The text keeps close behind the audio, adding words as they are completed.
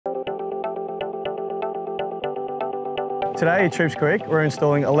Today at Troups Creek, we're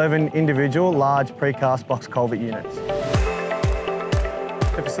installing 11 individual large precast box culvert units.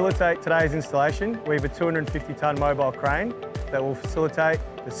 To facilitate today's installation, we have a 250-tonne mobile crane that will facilitate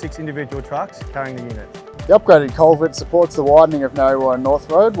the 6 individual trucks carrying the units. The upgraded culvert supports the widening of Narre and North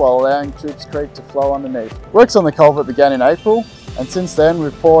Road while allowing Troups Creek to flow underneath. Works on the culvert began in April, and since then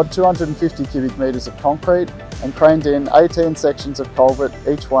we've poured 250 cubic metres of concrete and craned in 18 sections of culvert,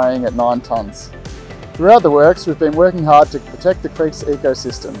 each weighing at 9 tonnes. Throughout the works, we've been working hard to protect the creek's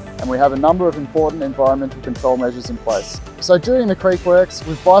ecosystem, and we have a number of important environmental control measures in place. So during the creek works,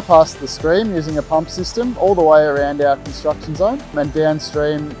 we've bypassed the stream using a pump system all the way around our construction zone and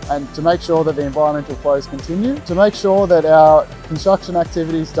downstream, and to make sure that the environmental flows continue. To make sure that our construction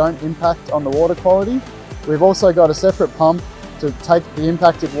activities don't impact on the water quality, we've also got a separate pump to take the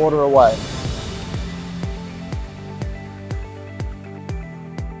impacted water away.